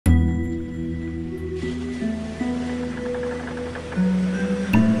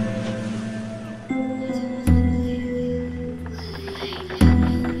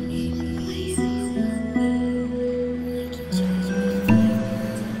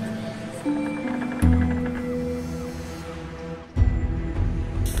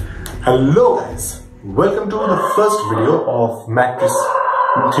Hello guys, welcome to the first video of matrix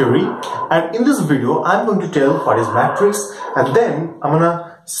theory, and in this video I'm going to tell what is matrix, and then I'm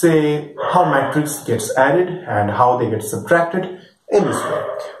gonna say how matrix gets added and how they get subtracted in this way.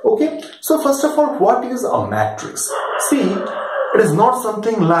 Okay, so first of all, what is a matrix? See, it is not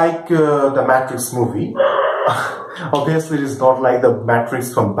something like the Matrix movie. Obviously, it is not like the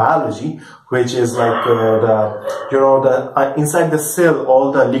Matrix from biology, which is like inside the cell,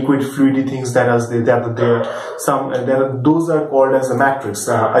 all the liquid fluidy things that are there. Those are called as a matrix.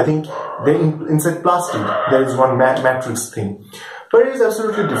 I think they inside plastic there is one matrix thing, but it is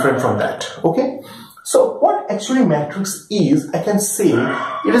absolutely different from that. Okay, so what actually matrix is, I can say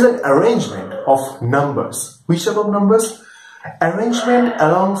it is an arrangement of numbers. Which type of numbers? Arrangement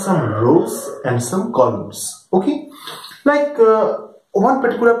along some rows and some columns. Okay, like one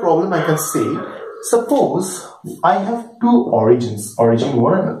particular problem I can say, suppose I have two origins, origin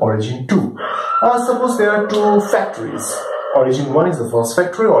 1 and origin 2. Suppose there are two factories. Origin 1 is the first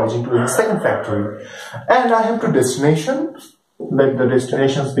factory, origin 2 is the second factory, and I have two destinations. Let the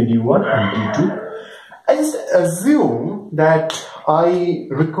destinations be D1 and D2. I just assume that I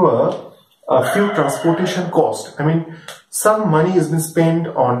require a few transportation costs. I mean, some money has been spent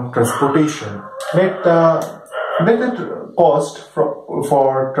on transportation. Let the cost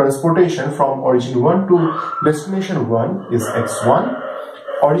for transportation from origin 1 to destination 1 is x1,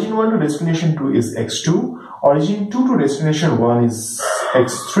 origin 1 to destination 2 is x2, origin 2 to destination 1 is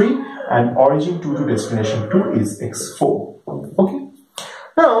x3, and origin 2 to destination 2 is x4. Okay,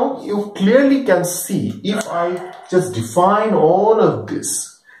 now you clearly can see, if I just define all of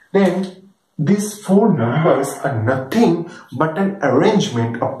this, then these four numbers are nothing but an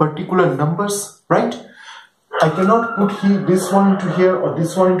arrangement of particular numbers, right? I cannot put this one into here or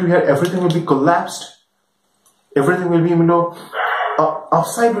this one into here. Everything will be collapsed. Everything will be,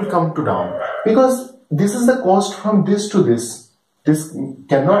 upside will come to down, because this is the cost from this to this. This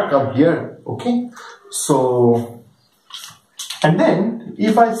cannot come here. Okay, so, and then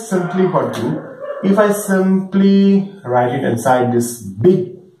if I simply write it inside this big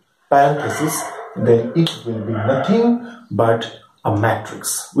parenthesis, then it will be nothing but a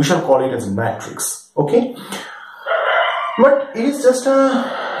matrix. We shall call it as matrix. Okay, but it is just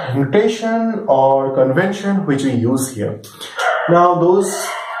a notation or convention which we use here. Now those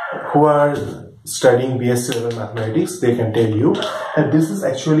who are studying BSc level mathematics, they can tell you that this is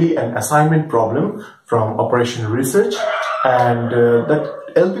actually an assignment problem from operational research, and that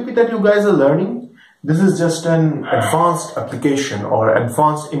LPP that you guys are learning, this is just an advanced application or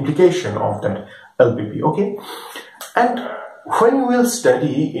advanced implication of that LPP. Okay, and when you will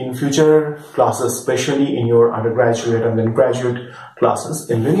study in future classes, especially in your undergraduate and then graduate classes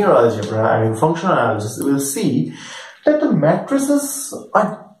in linear algebra and in functional analysis, you will see that the matrices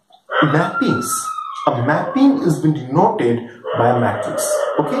are mappings. A mapping is being denoted by a matrix.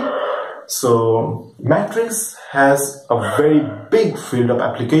 Okay, so matrix has a very big field of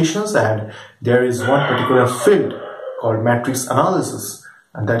applications, and there is one particular field called matrix analysis,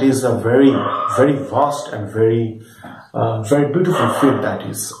 and that is a very vast and very beautiful field that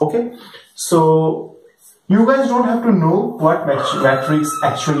is. Okay, so you guys don't have to know what matrix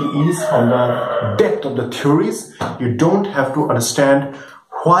actually is on the depth of the theories. You don't have to understand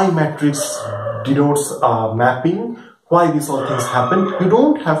why matrix denotes mapping, why these all things happen. You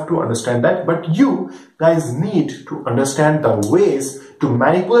don't have to understand that, but you guys need to understand the ways to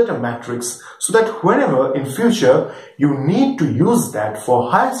manipulate a matrix, so that whenever in future you need to use that for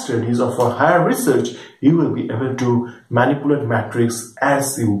higher studies or for higher research, you will be able to manipulate matrix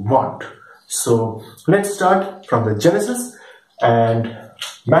as you want. So let's start from the genesis, and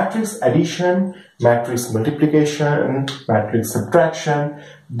matrix addition, matrix multiplication, matrix subtraction,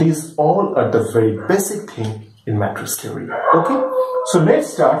 these all are the very basic thing in matrix theory. Okay, so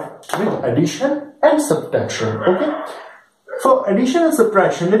let's start with addition and subtraction. Okay, for addition and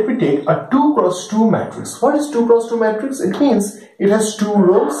subtraction, let me take a 2 cross 2 matrix. What is 2 cross 2 matrix? It means it has 2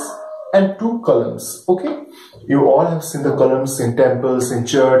 rows and 2 columns. Okay, you all have seen the columns in temples, in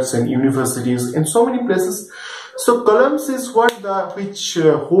churches, in universities, in so many places. So columns is which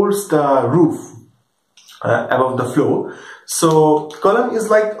holds the roof above the floor. So column is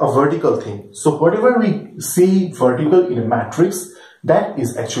like a vertical thing. So whatever we see vertical in a matrix, that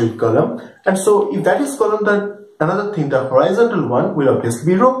is actually column. And so if that is column, then another thing, the horizontal one, will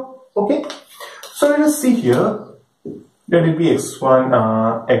obviously be row. Okay, so let us see here. Let it be x1,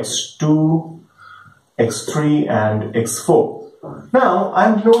 x2, x3 and x4. Now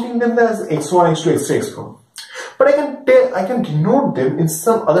I'm denoting them as x1, x2, x3, x4. But I can denote them in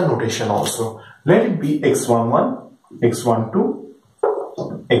some other notation also. Let it be x11, x12,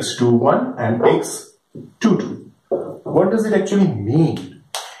 x21 and x22. What does it actually mean?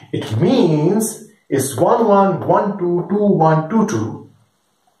 It means it's 1 1 1 2 2 1 2 2.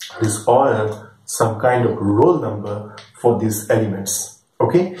 This order some kind of roll number for these elements.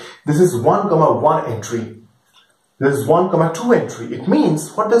 Okay, this is 1 comma 1 entry. This is 1 comma 2 entry. It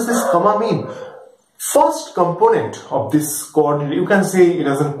means, what does this comma mean? First component of this coordinate, you can say it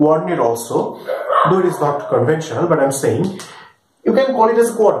as a coordinate also, though it is not conventional, but I'm saying you can call it as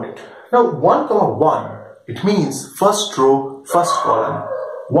a coordinate. Now 1 comma 1, it means first row, first column.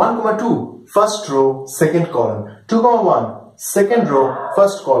 1 comma 2, first row, second column. 2 comma 1, second row,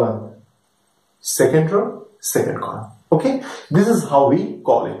 first column. Second row, second column. Okay, this is how we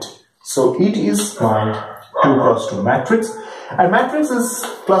call it. So it is my 2 cross 2 matrix, and matrix is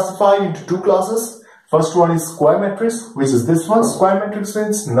classified into 2 classes. First one is square matrix, which is this one. Square matrix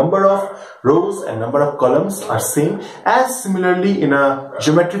means number of rows and number of columns are same, as similarly in a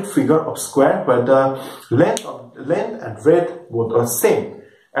geometric figure of square where the length and breadth both are same,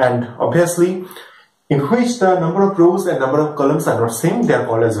 and obviously in which the number of rows and number of columns are not same, they are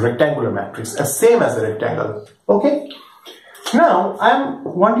called as rectangular matrix, as same as a rectangle. Okay. Now I am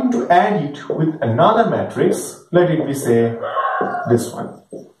wanting to add it with another matrix. Let it be, say, this one.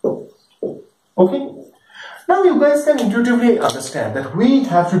 Okay. Now you guys can intuitively understand that we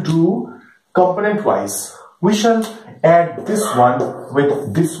have to do component wise. We shall add this one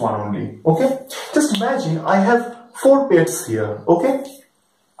with this one only. Okay. Just imagine I have 4 pets here. Okay.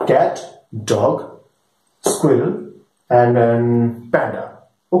 Cat, dog, squirrel, and then panda.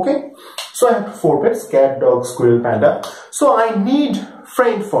 Okay. So I have 4 pets, cat, dog, squirrel, panda. So I need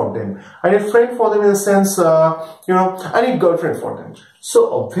friend for them. I need friend for them in the sense, I need girlfriend for them.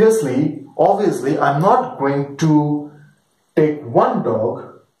 So obviously, I'm not going to take one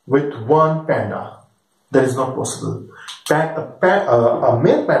dog with one panda. That is not possible. A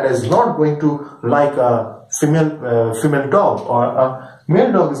male panda is not going to like a female dog, or a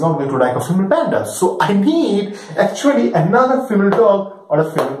male dog is not going to like a female panda. So I need actually another female dog or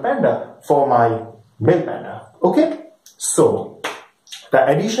a female panda for my male panda. Okay, so the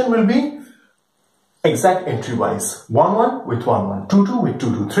addition will be exact entry wise. 1 1 with 1 1, 2 2 with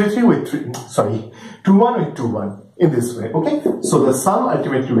 2 2, 3 3 with 3, sorry, 2 1 with 2 1, in this way. Okay, so the sum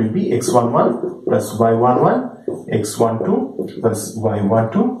ultimately will be x11 plus y11, x12 plus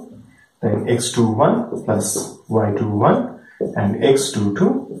y12, then x21 plus y21, and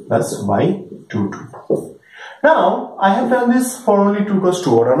x22 plus y22. Now I have done this for only 2 cross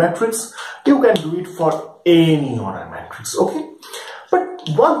 2 order matrix. You can do it for any order matrix. Okay, but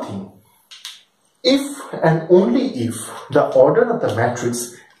one thing, if and only if the order of the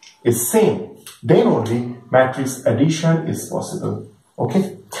matrix is same, then only matrix addition is possible.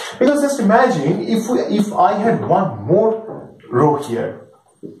 Okay, because just imagine if I had one more row here,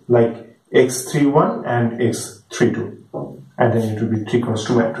 like x31 and x32, and then it will be 3 cross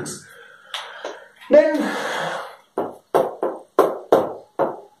 2 matrix. Then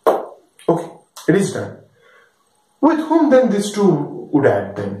okay, it is done. With whom then these two would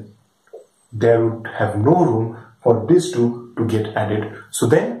add then? There would have no room for these two to get added. So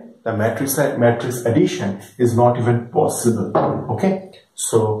then the matrix addition is not even possible. Okay,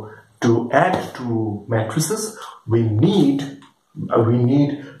 so to add 2 matrices, we need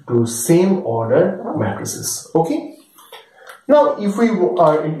two same order matrices. Okay. Now, if we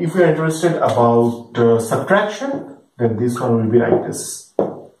are interested about subtraction, then this one will be like this.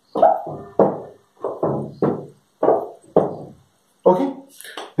 Okay,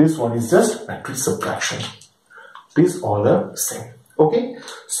 this one is just matrix subtraction. These all are same. Okay,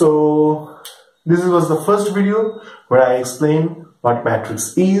 so this was the first video where I explained what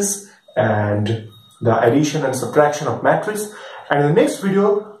matrix is and the addition and subtraction of matrix. And in the next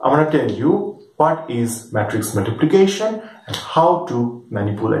video, I'm going to tell you what is matrix multiplication and how to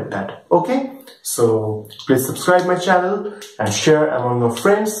manipulate that. Okay, so please subscribe my channel and share among your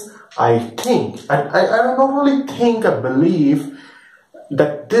friends. I think, and I not only think, I believe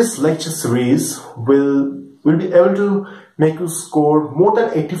that this lecture series will be able to make you score more than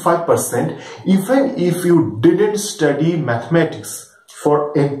 85%, even if you didn't study mathematics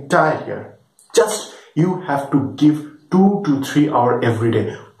for entire year. Just you have to give 2 to 3 hours every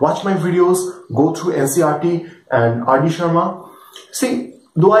day. Watch my videos, go through NCERT and R.D. Sharma. See,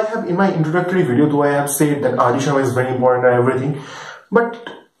 though I have in my introductory video, though I have said that R.D. Sharma is very important and everything, but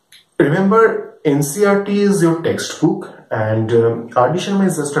remember, NCERT is your textbook and R.D. Sharma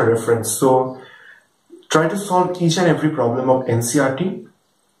is just a reference. So try to solve each and every problem of NCERT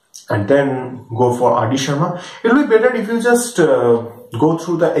and then go for R.D. Sharma. It will be better if you just go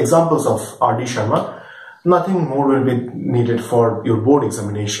through the examples of R.D. Sharma. nothing more will be needed for your board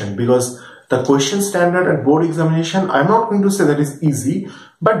examination, because the question standard at board examination, I'm not going to say that is easy,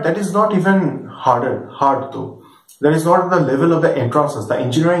 but that is not even hard though. That is not at the level of the entrances. The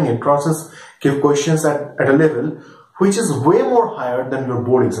engineering entrances give questions at a level which is way more higher than your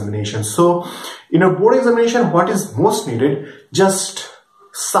board examination. So in a board examination, what is most needed, just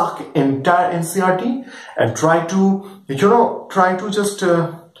suck entire NCERT and try to,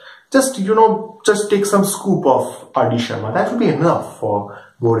 just take some scoop of R.D. Sharma. That will be enough for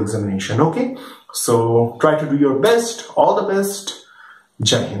board examination. Okay, so try to do your best. All the best.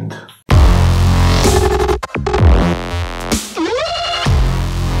 Jai Hind.